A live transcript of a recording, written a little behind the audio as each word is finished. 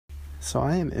So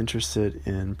I am interested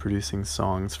in producing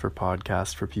songs for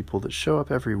podcasts for people that show up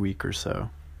every week or so.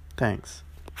 Thanks.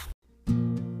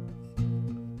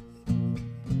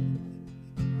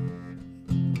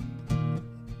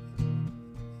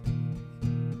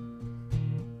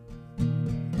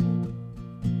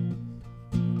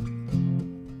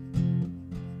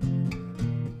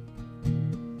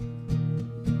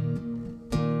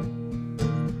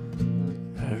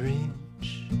 I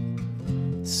reach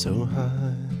so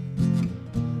high,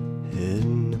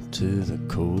 heading up to the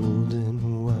cold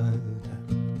and wide.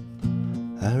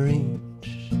 I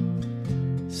reach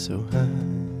so high,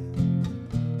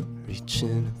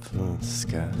 reaching up for the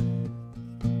sky.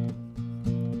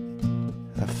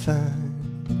 I find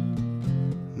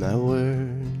my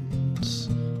words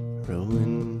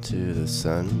rolling to the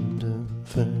sound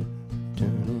of her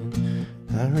turning.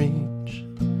 I reach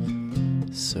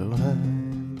so high,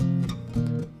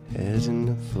 heading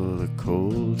up for the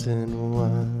cold and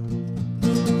wild.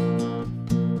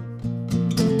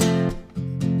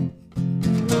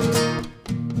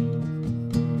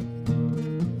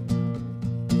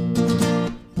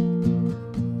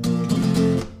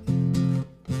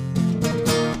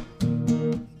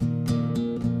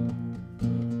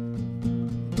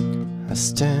 I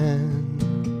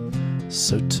stand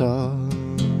so tall,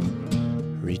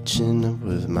 reaching up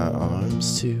with my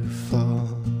arms to fall.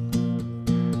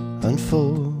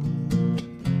 Unfold,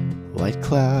 white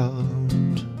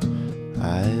cloud,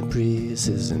 high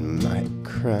breezes in my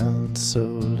crown so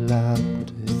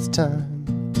loud. It's time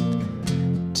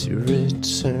to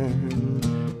return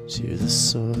to the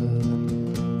soil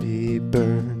and be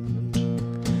burned.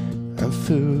 I'm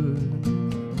food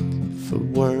for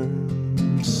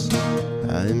worms,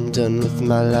 I'm done with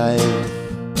my life.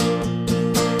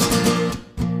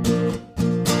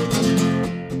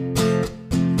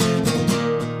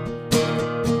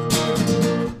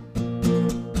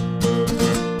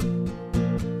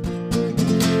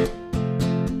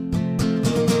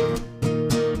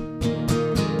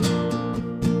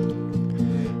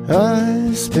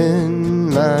 I spend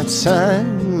my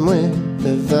time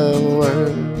with the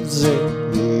words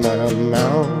in my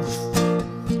mouth.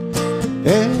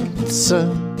 It's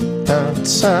about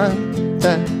time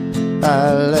that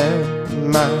I let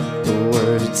my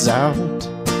words out.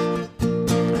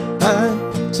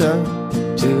 I'm done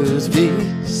to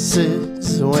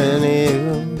pieces when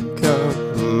you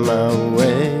come my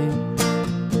way.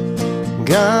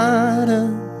 God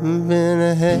up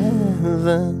in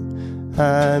heaven,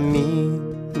 I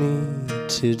meet me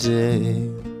today.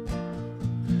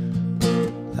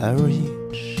 I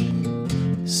reach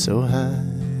so high,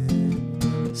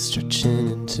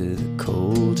 stretching into the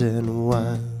cold and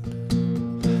wild.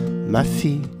 My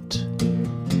feet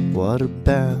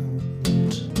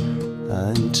water-bound,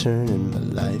 I'm turning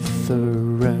my life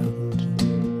around.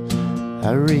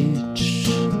 I reach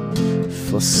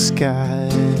for sky,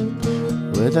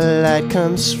 where the light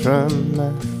comes from,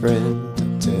 my friend.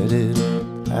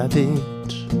 I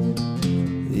beat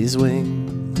these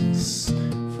wings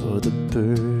for the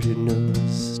bird who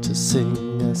knows to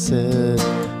sing. I said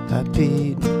I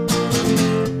beat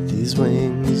these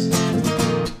wings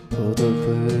for the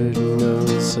bird who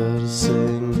knows how to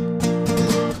sing.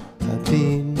 I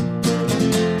beat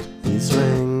these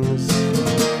wings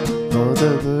for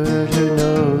the bird who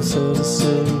knows how to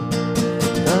sing.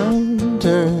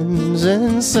 Turns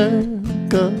and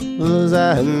circles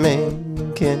I make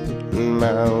in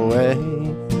my way,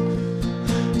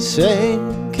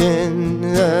 taking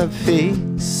the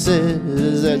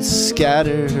pieces that's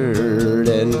scattered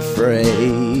and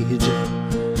frayed.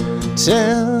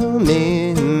 Tell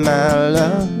me, my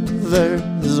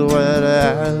lovers, what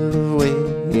have we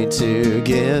to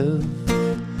give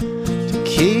to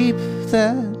keep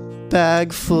that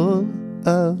bag full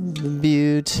of the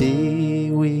beauty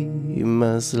we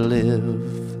must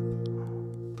live.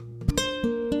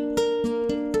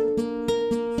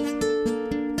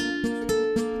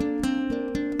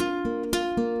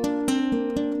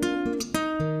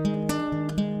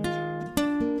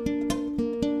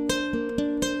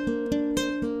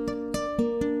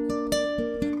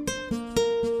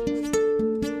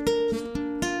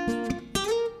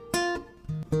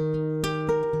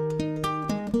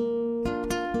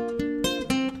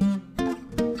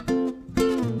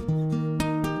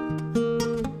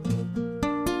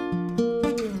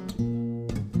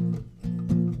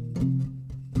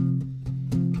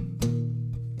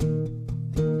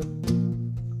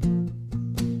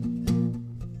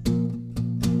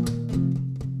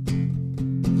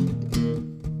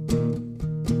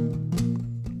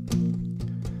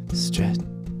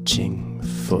 Stretching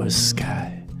for a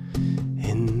sky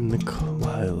in the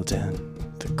wild and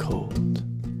the cold.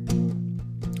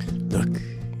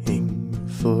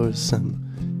 for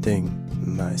something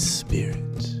my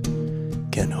spirit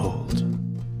can hold.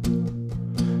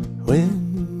 When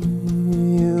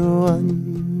you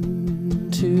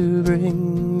want to bring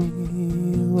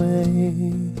me away,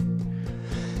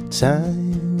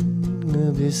 time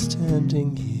will be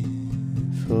standing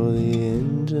here for the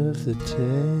end of the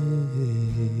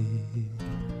day.